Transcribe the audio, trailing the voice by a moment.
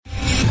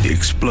The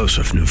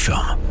explosive new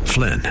film,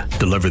 Flynn,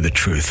 deliver the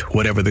truth,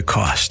 whatever the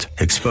cost,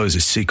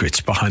 exposes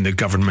secrets behind the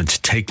government's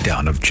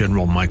takedown of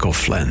General Michael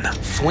Flynn.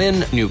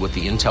 Flynn knew what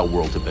the intel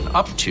world had been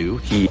up to.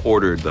 He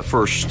ordered the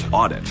first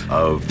audit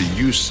of the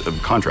use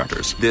of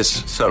contractors.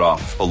 This set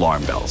off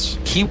alarm bells.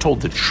 He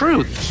told the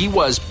truth. He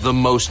was the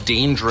most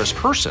dangerous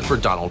person for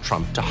Donald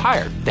Trump to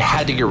hire. They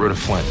had to get rid of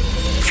Flynn.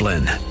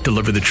 Flynn,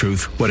 deliver the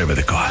truth, whatever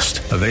the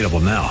cost. Available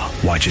now.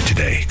 Watch it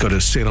today. Go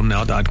to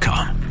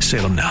salemnow.com.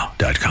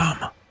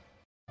 salemnow.com.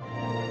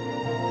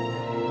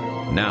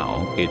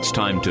 Now it's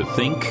time to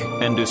think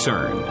and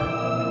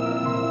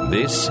discern.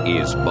 This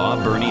is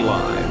Bob Burney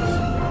Live.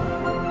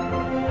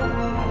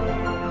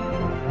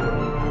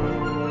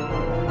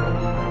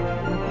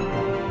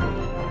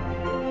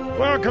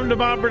 Welcome to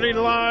Bob Burney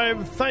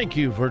Live. Thank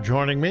you for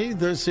joining me.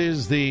 This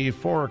is the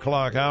 4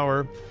 o'clock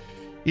hour.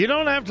 You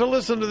don't have to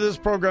listen to this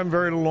program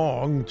very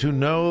long to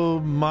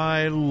know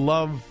my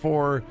love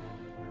for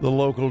the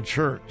local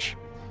church.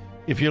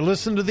 If you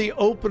listen to the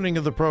opening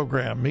of the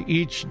program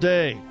each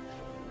day,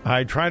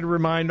 I try to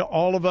remind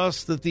all of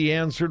us that the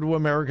answer to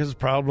America's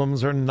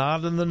problems are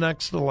not in the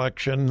next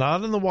election,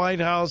 not in the White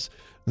House,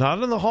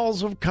 not in the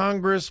halls of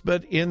Congress,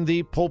 but in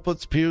the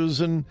pulpits, pews,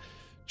 and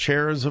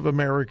chairs of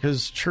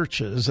America's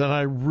churches. And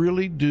I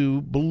really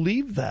do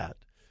believe that.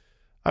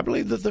 I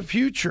believe that the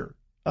future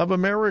of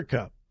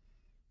America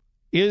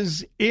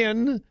is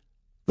in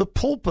the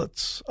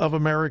pulpits of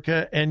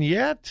America, and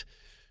yet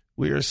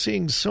we are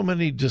seeing so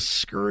many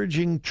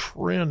discouraging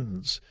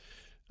trends.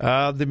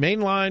 The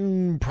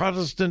mainline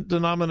Protestant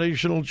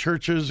denominational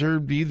churches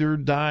are either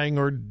dying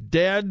or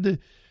dead,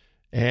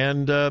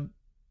 and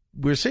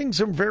we're seeing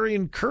some very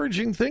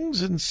encouraging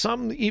things in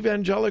some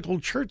evangelical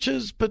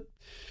churches, but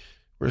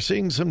we're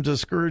seeing some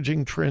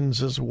discouraging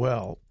trends as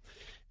well.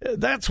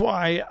 That's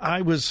why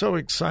I was so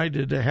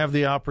excited to have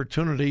the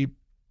opportunity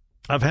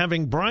of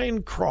having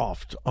Brian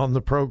Croft on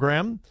the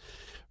program.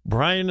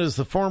 Brian is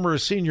the former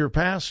senior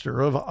pastor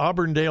of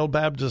Auburndale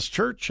Baptist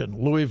Church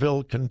in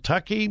Louisville,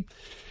 Kentucky,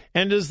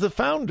 and is the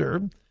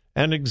founder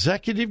and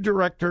executive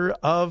director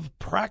of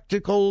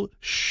Practical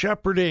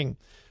Shepherding.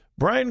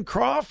 Brian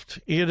Croft,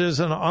 it is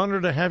an honor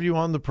to have you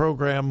on the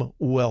program.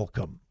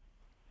 Welcome.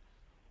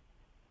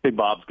 Hey,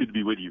 Bob. It's good to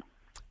be with you.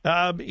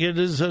 It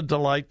is a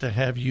delight to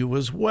have you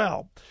as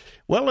well.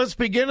 Well, let's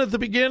begin at the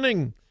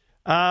beginning.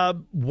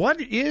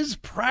 What is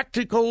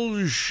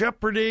Practical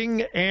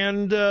Shepherding,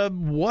 and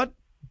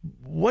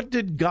what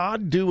did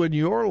God do in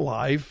your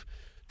life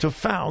to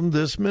found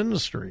this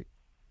ministry?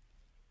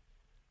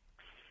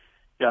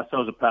 Yeah, so I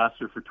was a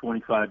pastor for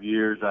 25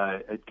 years.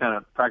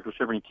 Practical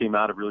Shepherding came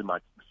out of really my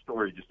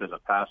story just as a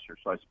pastor.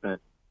 So I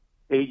spent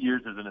 8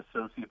 years as an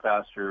associate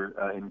pastor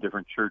in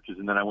different churches,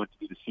 and then I went to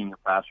be the senior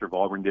pastor of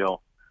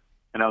Auburndale,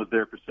 and I was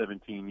there for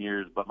 17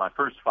 years. But my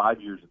first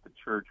 5 years at the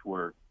church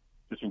were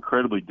just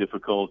incredibly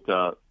difficult.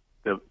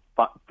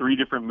 Three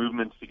different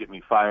movements to get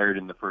me fired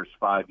in the first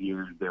 5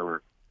 years. There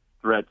were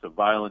threats of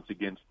violence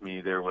against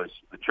me. The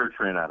church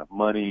ran out of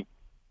money.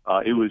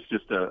 It was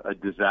just a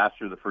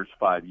disaster the first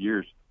 5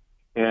 years.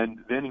 And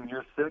then in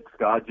year 6,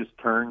 God just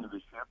turned the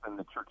ship and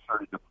the church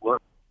started to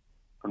flourish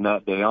from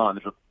that day on.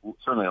 There's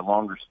certainly a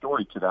longer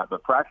story to that,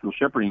 but Practical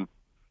Shepherding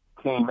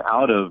came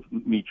out of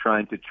me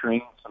trying to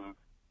train some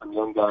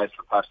young guys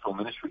for pastoral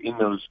ministry in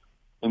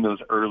those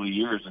early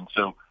years. And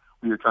so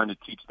we were trying to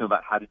teach them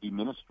about how to do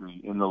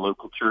ministry in the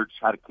local church,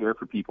 how to care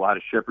for people, how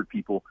to shepherd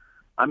people.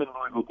 I'm in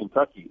Louisville,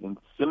 Kentucky, and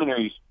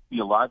seminaries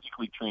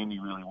theologically train me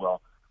really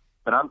well.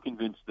 But I'm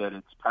convinced that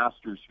it's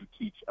pastors who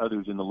teach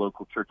others in the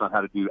local church on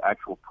how to do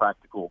actual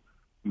practical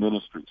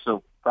ministry.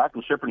 So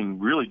Practical Shepherding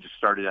really just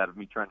started out of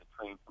me trying to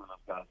train some of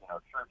those guys in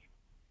our church.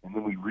 And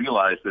then we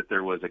realized that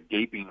there was a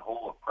gaping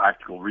hole of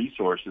practical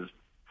resources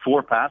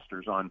for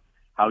pastors on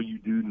how you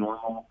do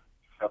normal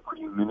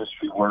shepherding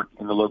ministry work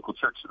in the local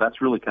church. So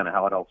that's really kind of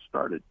how it all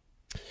started.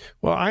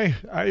 Well,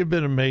 I've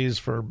been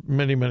amazed for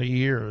many, many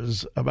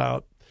years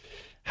about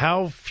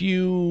how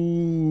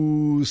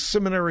few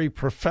seminary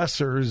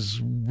professors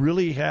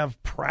really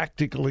have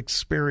practical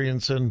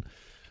experience in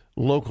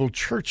local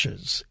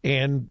churches,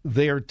 and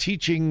they are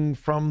teaching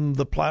from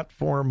the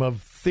platform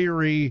of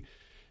theory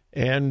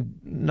and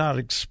not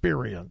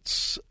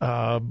experience.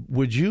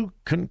 Would you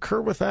concur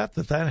with that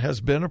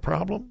has been a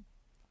problem?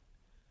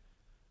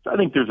 I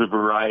think there's a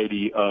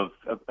variety of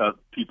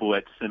people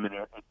at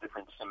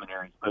different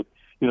seminaries, but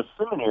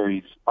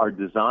seminaries are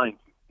designed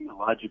to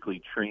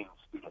theologically train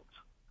students.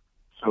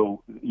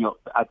 So,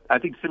 I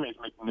think seminaries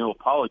make no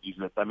apologies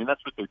with that. I mean, that's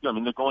what they're doing. I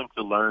mean, they're going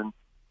to learn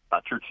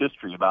about church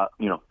history, about,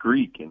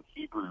 Greek and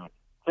Hebrew,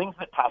 things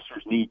that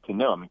pastors need to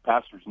know. I mean,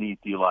 pastors need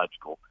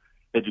theological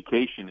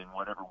education in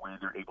whatever way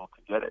they're able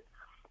to get it.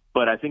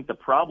 But I think the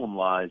problem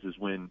lies is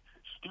when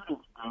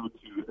students go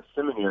to a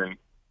seminary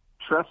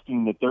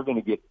trusting that they're going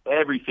to get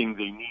everything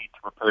they need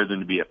to prepare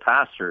them to be a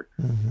pastor,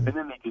 and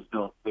then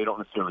they don't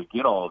necessarily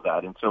get all of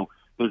that. And so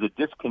there's a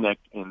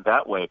disconnect in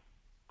that way.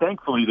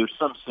 Thankfully, there's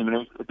some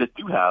seminaries that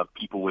do have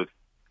people with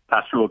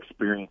pastoral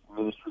experience,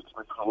 ministry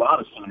experience. There's a lot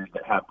of seminaries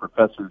that have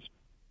professors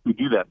who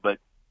do that, but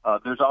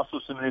There's also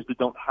seminaries that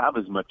don't have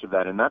as much of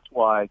that, and that's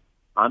why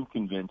I'm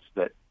convinced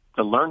that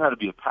to learn how to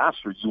be a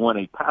pastor, you want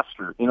a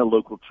pastor in a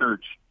local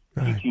church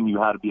teaching you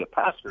how to be a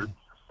pastor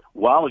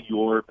while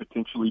you're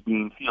potentially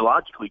being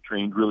theologically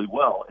trained really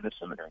well in a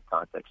seminary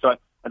context. So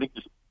I think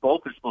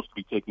both are supposed to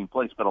be taking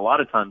place, but a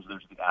lot of times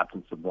there's the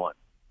absence of one.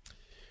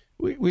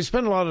 We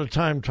spend a lot of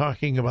time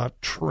talking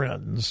about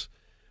trends.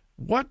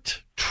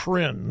 What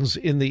trends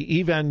in the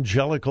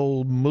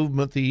evangelical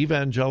movement, the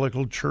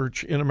evangelical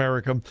church in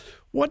America,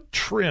 what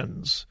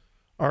trends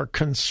are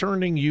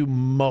concerning you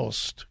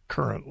most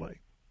currently?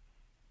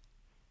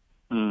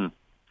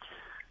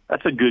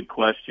 That's a good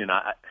question.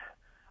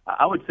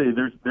 I would say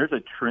there's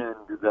a trend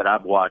that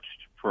I've watched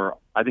for,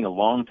 I think, a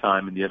long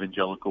time in the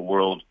evangelical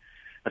world,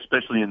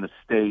 especially in the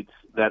States,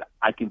 that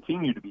I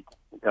continue to be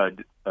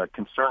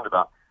concerned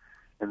about.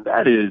 And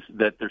that is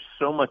that there's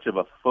so much of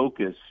a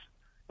focus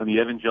in the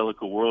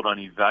evangelical world on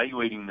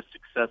evaluating the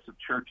success of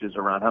churches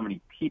around how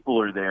many people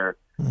are there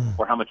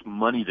or how much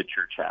money the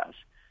church has.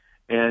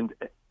 And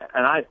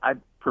I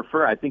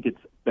prefer, I think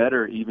it's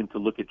better even to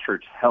look at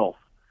church health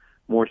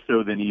more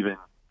so than even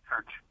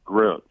church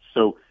growth.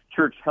 So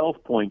church health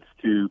points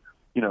to,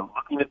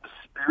 looking at the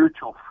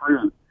spiritual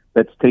fruit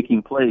that's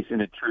taking place in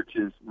a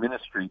church's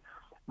ministry.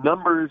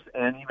 Numbers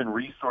and even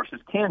resources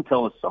can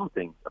tell us some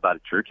things about a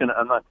church, and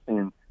I'm not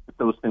saying that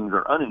those things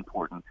are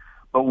unimportant.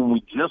 But when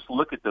we just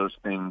look at those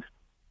things,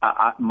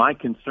 my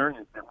concern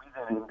is that we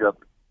then end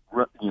up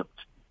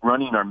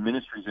running our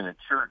ministries in a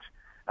church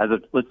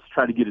let's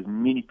try to get as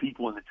many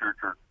people in the church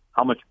or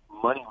how much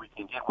money we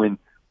can get when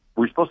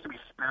we're supposed to be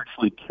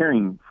spiritually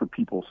caring for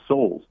people's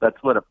souls. That's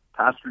what a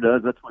pastor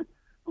does. That's what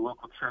the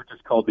local church is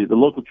called. The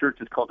local church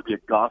is called to be a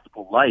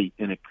gospel light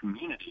in a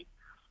community.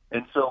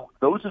 And so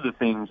those are the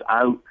things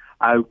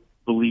I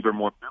believe are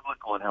more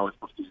biblical in how we're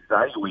supposed to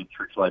evaluate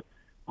church life.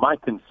 My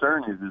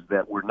concern is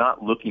that we're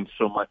not looking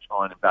so much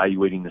on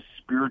evaluating the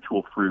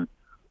spiritual fruit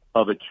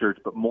of a church,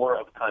 but more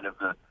of kind of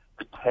the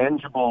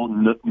tangible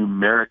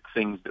numeric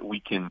things that we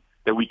can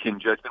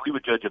judge, that we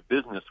would judge a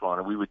business on,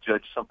 or we would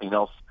judge something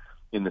else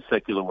in the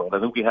secular world. I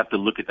think we have to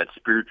look at that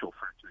spiritual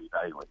fruit to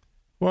evaluate.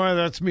 Boy,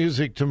 that's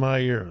music to my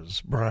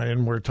ears,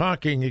 Brian. We're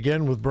talking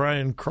again with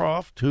Brian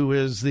Croft, who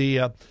is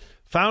the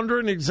founder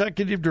and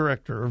executive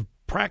director of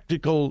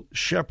Practical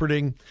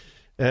Shepherding.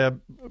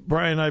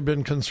 Brian, I've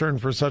been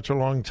concerned for such a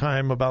long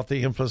time about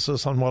the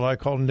emphasis on what I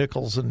call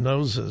nickels and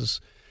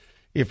noses.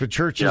 If a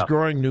church is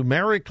growing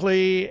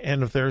numerically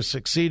and if they're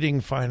succeeding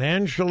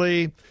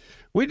financially,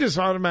 we just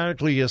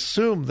automatically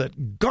assume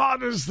that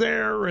God is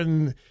there,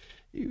 and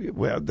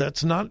well,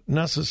 that's not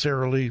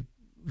necessarily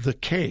the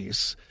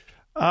case.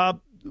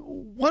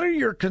 What are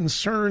your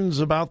concerns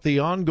about the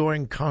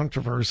ongoing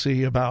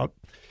controversy about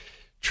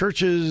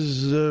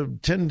churches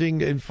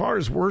tending, as far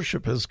as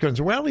worship is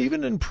concerned, well,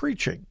 even in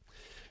preaching,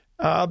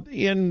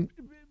 in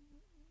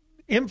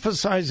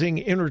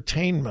emphasizing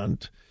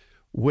entertainment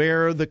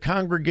where the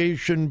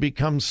congregation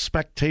becomes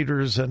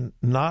spectators and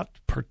not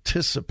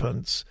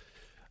participants?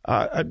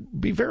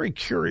 I'd be very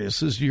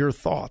curious as to your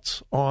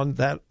thoughts on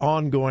that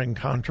ongoing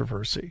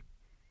controversy.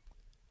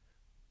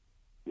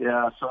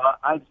 Yeah, so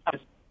I'm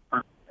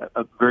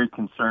very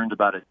concerned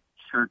about a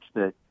church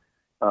that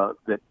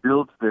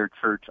builds their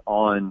church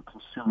on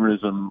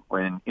consumerism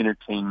and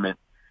entertainment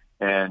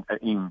and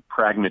even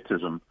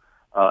pragmatism,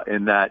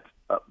 and that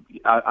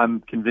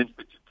I'm convinced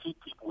that you keep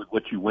people with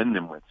what you win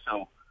them with.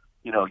 So,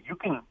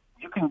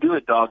 you can do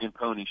a dog and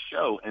pony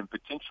show, and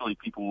potentially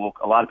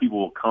a lot of people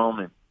will come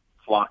and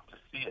flock to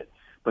see it.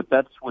 But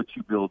that's what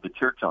you build the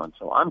church on.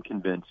 So I'm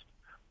convinced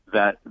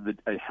that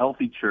a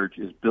healthy church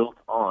is built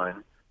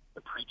on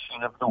the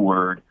preaching of the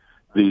word,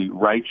 the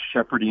right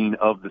shepherding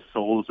of the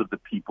souls of the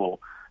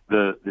people,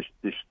 the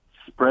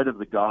spread of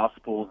the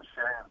gospel, the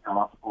sharing of the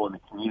gospel in the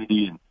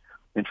community,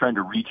 and trying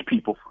to reach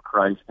people for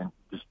Christ, and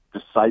just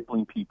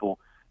discipling people,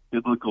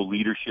 biblical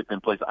leadership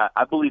in place.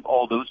 I believe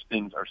all those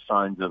things are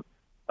signs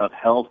of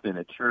health in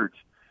a church,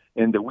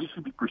 and that we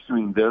should be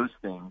pursuing those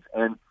things,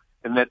 and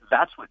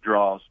that's what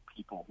draws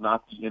people,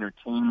 not the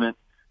entertainment,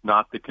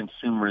 not the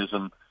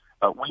consumerism.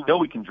 We know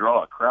we can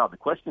draw a crowd. The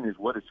question is,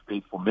 what does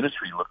faithful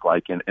ministry look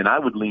like? And I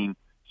would lean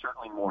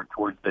certainly more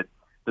towards that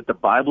the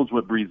Bible is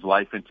what breathes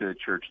life into a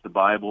church. The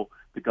Bible,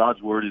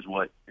 God's Word is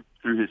what,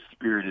 through His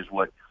Spirit, is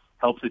what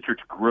helps the church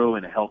grow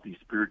in a healthy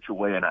spiritual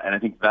way. And I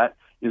think that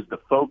is the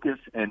focus,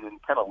 and then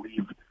kind of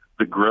leave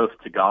the growth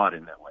to God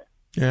in that way.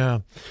 Yeah.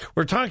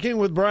 We're talking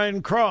with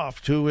Brian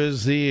Croft, who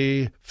is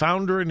the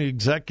founder and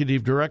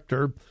executive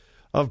director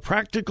of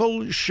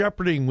Practical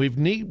Shepherding. We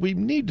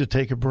need to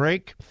take a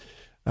break.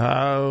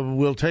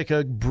 We'll take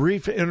a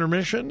brief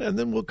intermission, and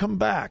then we'll come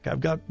back.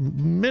 I've got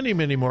many,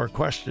 many more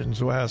questions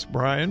to ask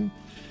Brian.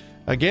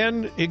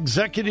 Again,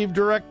 executive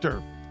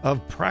director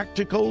of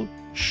Practical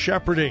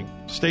Shepherding.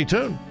 Stay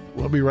tuned.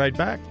 We'll be right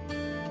back.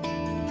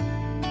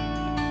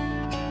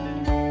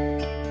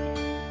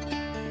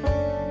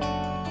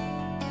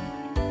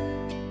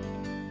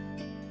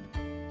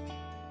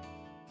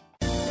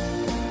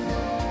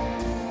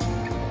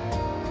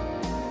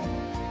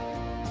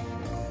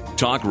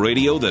 Talk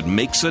radio that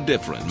makes a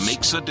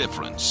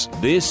difference.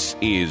 This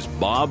is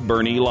Bob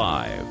Burney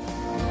Live.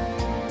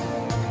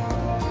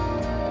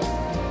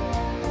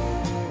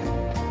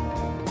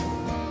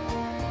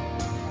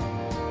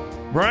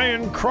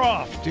 Brian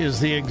Croft is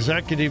the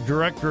executive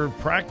director of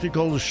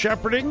Practical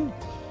Shepherding.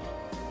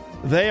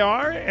 They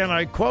are, and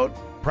I quote,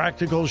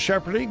 Practical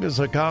Shepherding is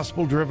a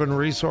gospel-driven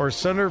resource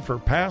center for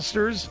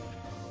pastors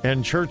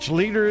and church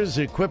leaders,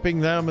 equipping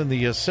them in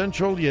the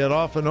essential yet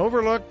often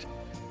overlooked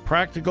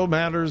practical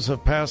matters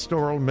of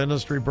pastoral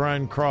ministry.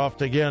 Brian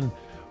Croft, again,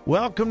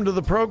 welcome to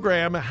the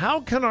program. How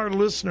can our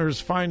listeners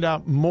find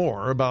out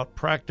more about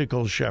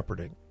Practical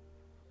Shepherding?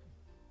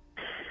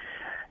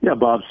 Yeah,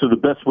 Bob, so the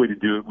best way to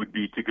do it would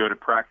be to go to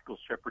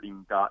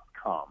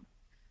practicalshepherding.com.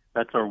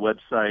 That's our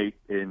website,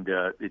 and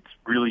it's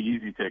really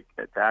easy to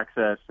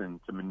access and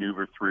to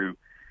maneuver through.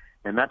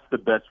 And that's the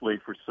best way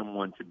for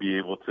someone to be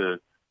able to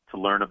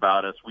learn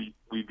about us.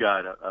 We've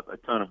got a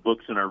ton of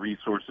books in our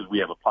resources. We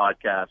have a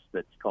podcast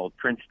that's called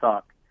Trench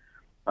Talk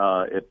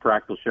at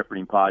Practical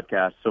Shepherding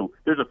Podcast. So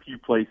there's a few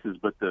places,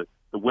 but the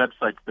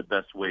website's the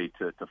best way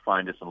to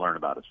find us and learn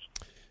about us.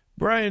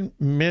 Brian,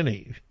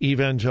 many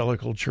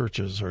evangelical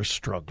churches are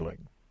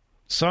struggling.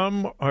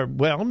 Some are,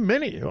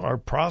 many are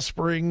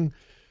prospering,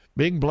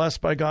 being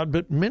blessed by God,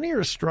 but many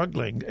are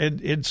struggling.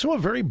 And so a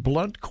very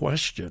blunt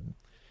question.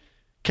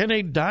 Can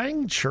a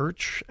dying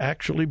church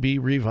actually be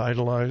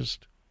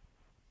revitalized?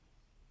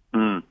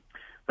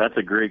 That's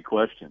a great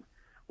question.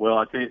 Well,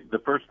 I tell you, the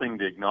first thing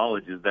to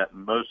acknowledge is that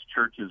most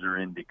churches are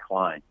in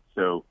decline.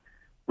 So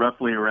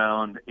roughly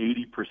around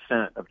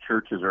 80% of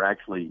churches are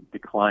actually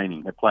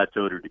declining, have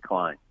plateaued or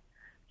declined.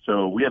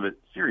 So we have a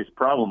serious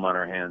problem on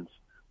our hands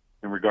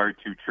in regard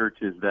to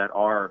churches that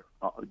are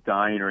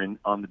dying or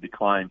on the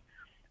decline.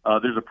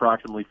 There's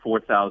approximately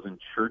 4,000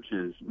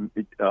 churches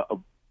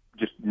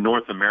just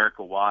North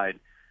America wide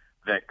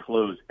that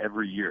close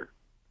every year.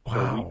 Wow.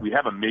 So we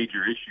have a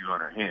major issue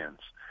on our hands.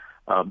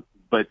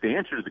 But the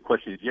answer to the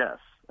question is yes.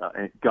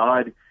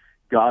 God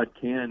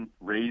can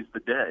raise the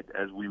dead,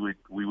 as we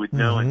would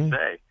know and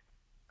say.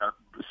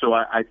 So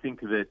I think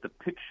that the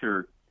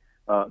picture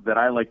that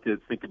I like to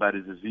think about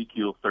is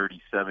Ezekiel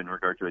 37 in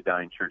regard to a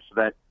dying church.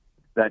 So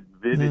that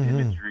vivid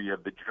imagery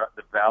of the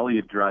valley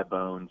of dry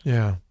bones,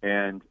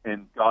 and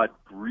God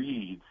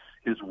breathes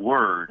His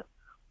word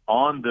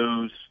on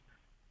those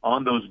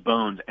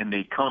bones, and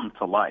they come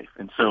to life.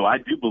 And so I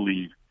do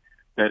believe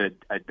that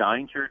a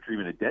dying church or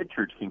even a dead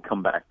church can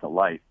come back to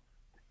life.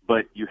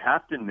 But you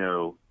have to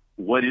know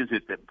what is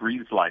it that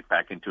breathes life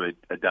back into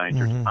a dying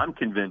church. I'm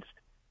convinced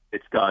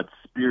it's God's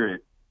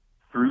Spirit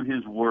through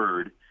His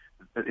word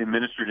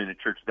administered in a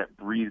church that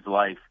breathes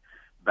life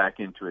back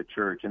into a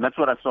church. And that's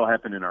what I saw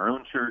happen in our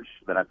own church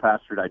that I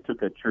pastored. I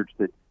took a church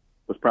that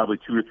was probably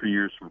 2 or 3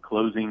 years from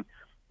closing.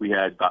 We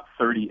had about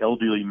 30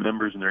 elderly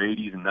members in their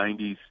 80s and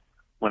 90s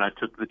when I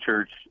took the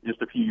church,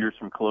 just a few years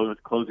from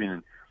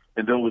closing.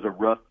 And though it was a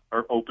rough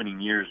opening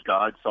years,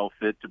 God saw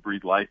fit to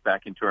breathe life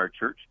back into our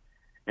church.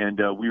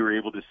 And we were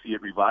able to see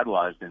it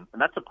revitalized. And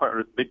that's a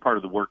big part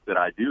of the work that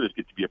I do, is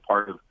get to be a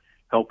part of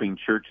helping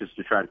churches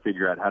to try to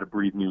figure out how to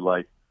breathe new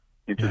life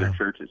into their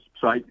churches.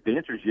 So the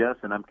answer is yes,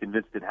 and I'm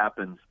convinced it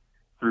happens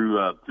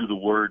through the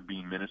word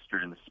being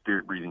ministered and the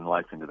Spirit breathing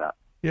life into that.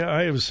 Yeah,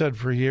 I have said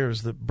for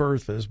years that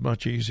birth is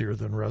much easier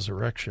than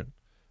resurrection.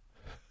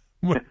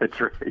 That's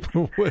right.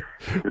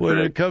 When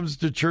it comes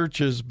to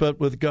churches,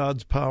 but with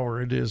God's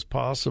power, it is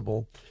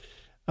possible.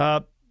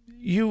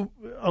 You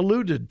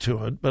alluded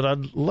to it, but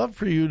I'd love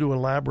for you to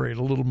elaborate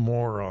a little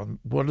more on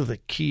what are the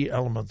key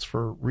elements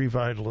for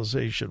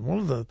revitalization. One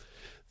of the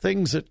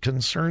things that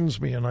concerns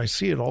me, and I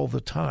see it all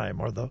the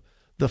time, are the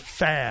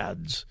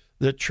fads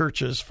that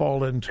churches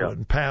fall into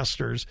and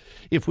pastors.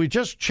 If we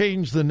just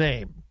change the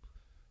name,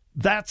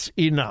 that's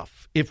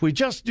enough. If we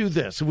just do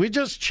this, if we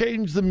just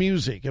change the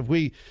music, if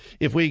we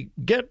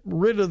get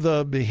rid of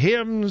the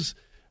hymns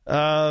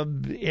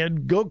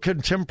and go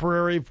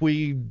contemporary, if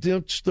we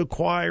ditch the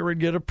choir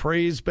and get a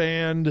praise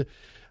band,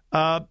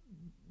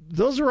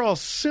 those are all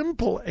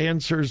simple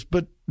answers,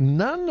 but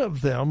none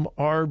of them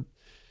are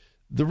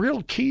the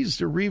real keys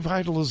to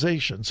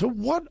revitalization. So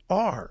what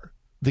are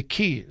the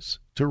keys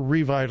to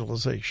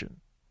revitalization?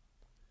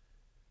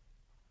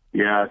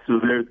 Yeah, so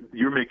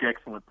you make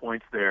excellent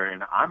points there,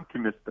 and I'm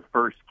convinced the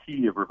first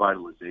key of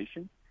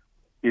revitalization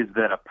is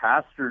that a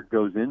pastor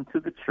goes into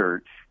the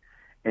church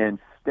and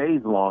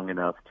stays long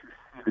enough to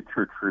see the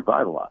church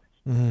revitalized.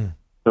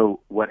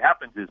 So what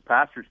happens is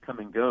pastors come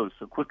and go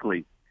so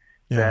quickly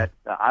that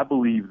I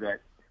believe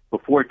that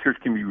before a church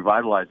can be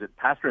revitalized, the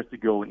pastor has to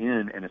go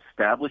in and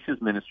establish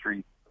his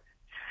ministry,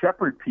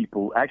 shepherd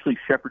people's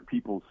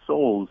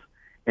souls,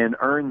 and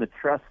earn the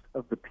trust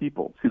of the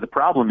people. See, the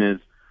problem is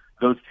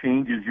those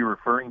changes you're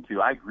referring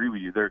to, I agree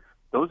with you.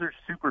 Those are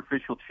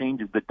superficial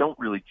changes that don't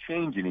really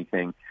change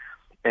anything.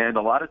 And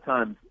a lot of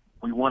times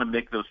we want to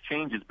make those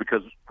changes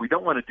because we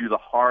don't want to do the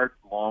hard,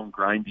 long,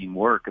 grinding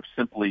work of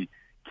simply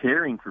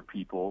caring for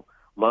people,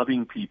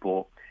 loving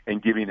people,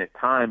 and giving it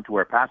time to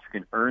where a pastor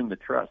can earn the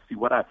trust. See,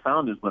 what I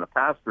found is when a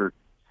pastor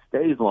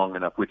stays long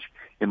enough, which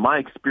in my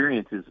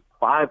experience is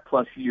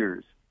 5+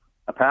 years.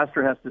 A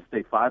pastor has to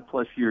stay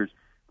 5+ years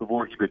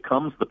before he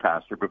becomes the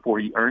pastor, before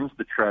he earns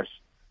the trust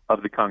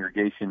of the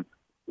congregation,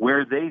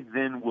 where they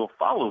then will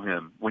follow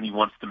him when he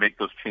wants to make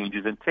those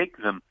changes and take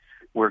them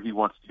where he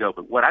wants to go.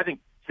 But what I think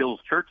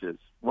kills churches,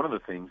 one of the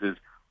things is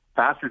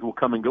pastors will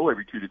come and go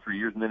every 2 to 3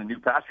 years, and then a new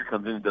pastor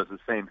comes in and does the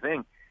same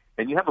thing.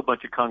 And you have a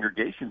bunch of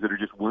congregations that are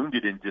just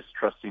wounded in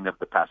distrusting of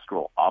the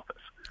pastoral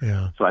office.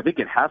 Yeah. So I think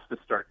it has to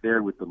start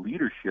there with the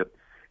leadership.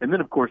 And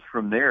then, of course,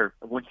 from there,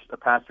 once a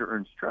pastor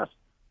earns trust,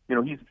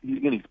 he's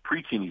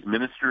preaching, he's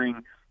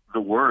ministering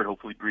the word,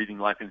 hopefully breathing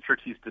life in the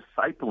church. He's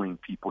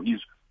discipling people. He's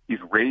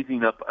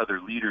raising up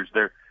other leaders.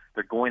 They're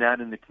going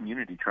out in the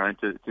community trying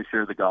to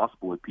share the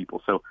gospel with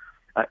people. So,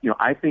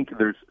 I think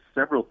there's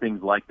several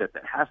things like that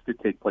has to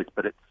take place,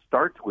 but it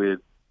starts with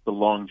the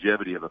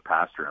longevity of a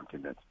pastor, I'm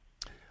convinced.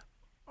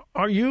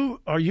 Are you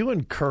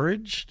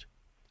encouraged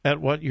at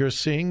what you're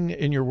seeing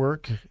in your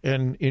work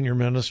and in your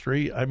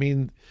ministry? I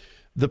mean,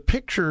 the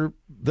picture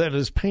that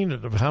is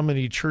painted of how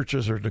many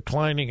churches are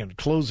declining and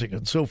closing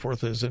and so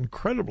forth is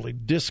incredibly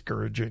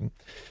discouraging.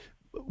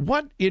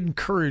 What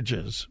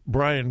encourages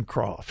Brian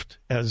Croft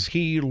as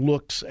he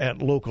looks at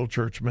local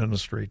church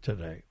ministry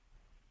today?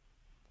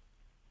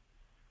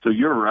 So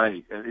you're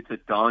right. It's a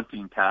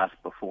daunting task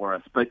before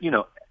us. But,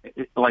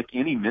 like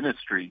any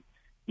ministry,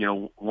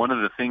 one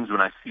of the things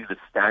when I see the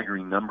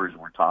staggering numbers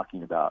we're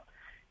talking about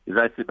is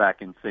I sit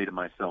back and say to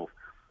myself,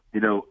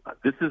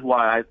 this is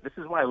why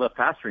I left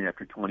pastoring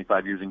after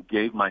 25 years and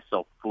gave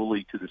myself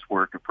fully to this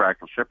work of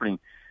practical shepherding,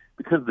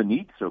 because the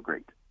need's so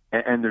great.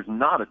 And there's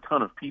not a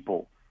ton of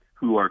people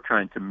who are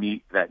trying to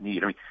meet that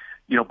need. I mean,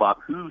 Bob,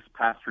 who's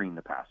pastoring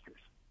the pastors?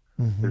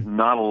 Mm-hmm. There's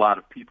not a lot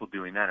of people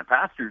doing that. And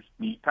pastors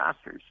need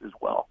pastors as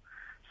well.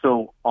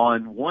 So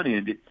on one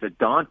end, it's a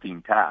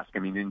daunting task. I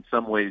mean, in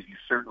some ways, you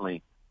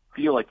certainly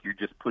feel like you're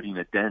just putting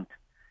a dent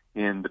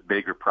in the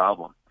bigger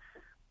problem.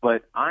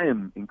 But I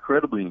am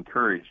incredibly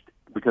encouraged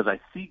because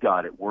I see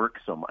God at work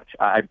so much.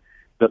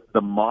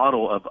 The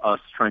model of us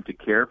trying to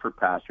care for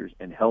pastors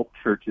and help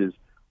churches,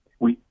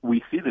 we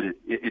see that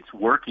it's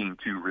working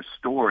to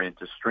restore and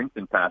to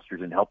strengthen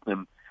pastors and help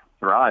them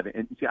thrive.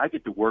 And see, I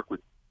get to work with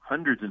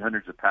hundreds and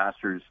hundreds of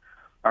pastors.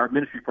 Our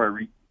ministry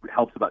cares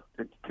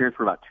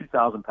for about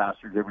 2,000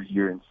 pastors every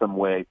year in some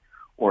way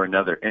or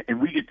another.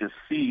 And we get to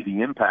see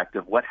the impact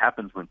of what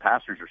happens when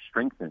pastors are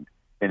strengthened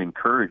and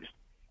encouraged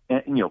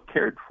and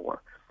cared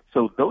for.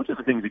 So those are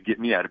the things that get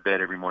me out of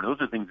bed every morning. Those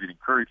are the things that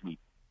encourage me,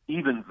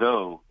 even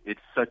though it's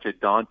such a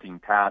daunting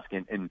task.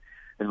 And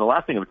the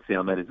last thing I would say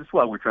on that is this is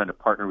why we're trying to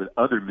partner with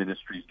other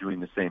ministries doing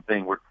the same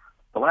thing.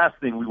 The last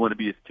thing we want to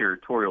be is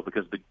territorial,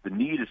 because the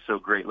need is so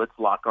great. Let's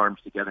lock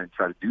arms together and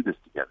try to do this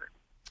together.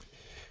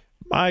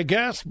 My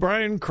guest,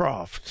 Brian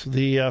Croft,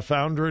 the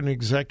founder and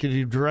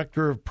executive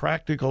director of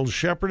Practical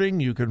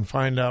Shepherding. You can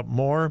find out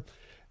more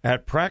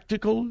at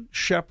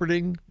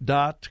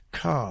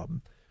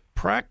practicalshepherding.com.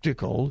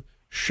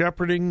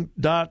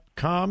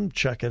 Practicalshepherding.com.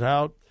 Check it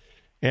out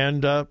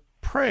and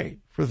pray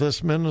for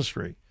this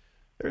ministry.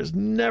 There's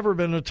never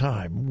been a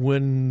time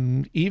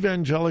when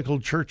evangelical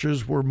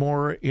churches were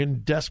more in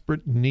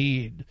desperate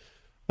need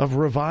of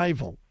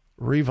revival,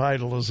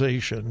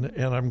 revitalization,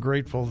 and I'm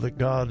grateful that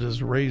God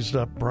has raised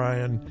up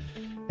Brian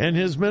and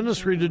his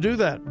ministry to do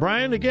that.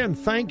 Brian, again,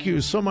 thank you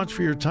so much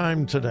for your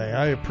time today.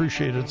 I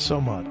appreciate it so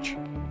much.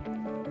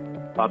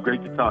 Bob,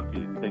 great to talk to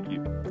you. Thank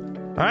you.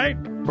 All right,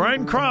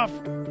 Brian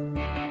Croft,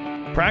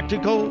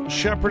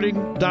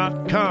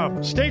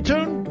 practicalshepherding.com. Stay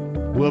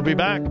tuned. We'll be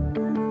back.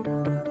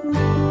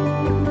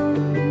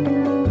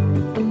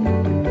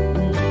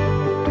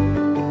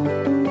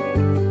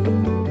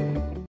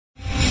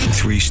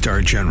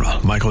 Three-star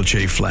General Michael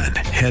J. Flynn,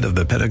 head of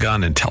the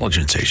Pentagon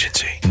Intelligence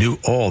Agency, knew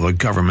all the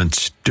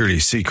government's dirty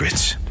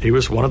secrets. He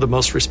was one of the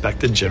most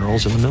respected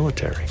generals in the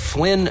military.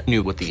 Flynn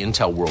knew what the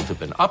intel world had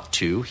been up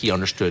to. He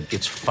understood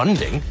its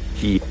funding.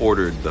 He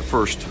ordered the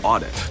first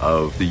audit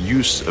of the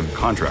use of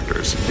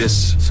contractors.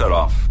 This set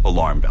off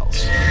alarm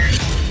bells.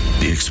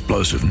 The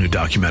explosive new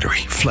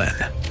documentary, Flynn,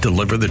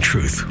 Deliver the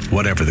Truth,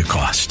 Whatever the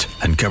Cost,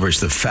 uncovers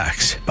the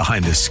facts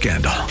behind this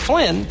scandal.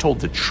 Flynn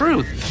told the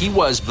truth. He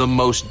was the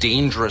most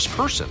dangerous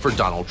person for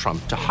Donald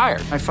Trump to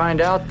hire. I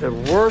find out the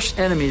worst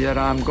enemy that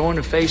I'm going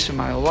to face in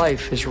my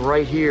life is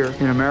right here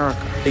in America.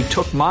 They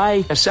took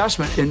my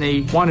assessment and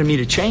they wanted me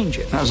to change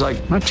it. And I was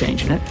like, I'm not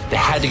changing it. They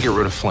had to get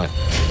rid of Flynn.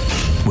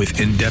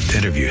 With in-depth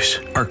interviews,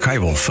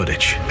 archival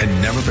footage,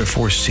 and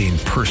never-before-seen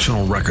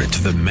personal records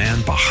of the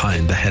man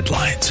behind the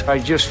headlines. I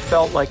just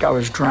felt like I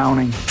was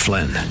drowning.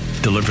 Flynn,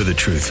 Deliver the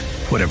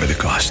Truth, Whatever the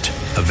Cost.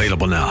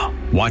 Available now.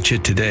 Watch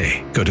it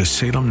today. Go to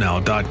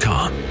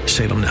salemnow.com.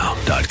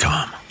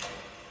 salemnow.com.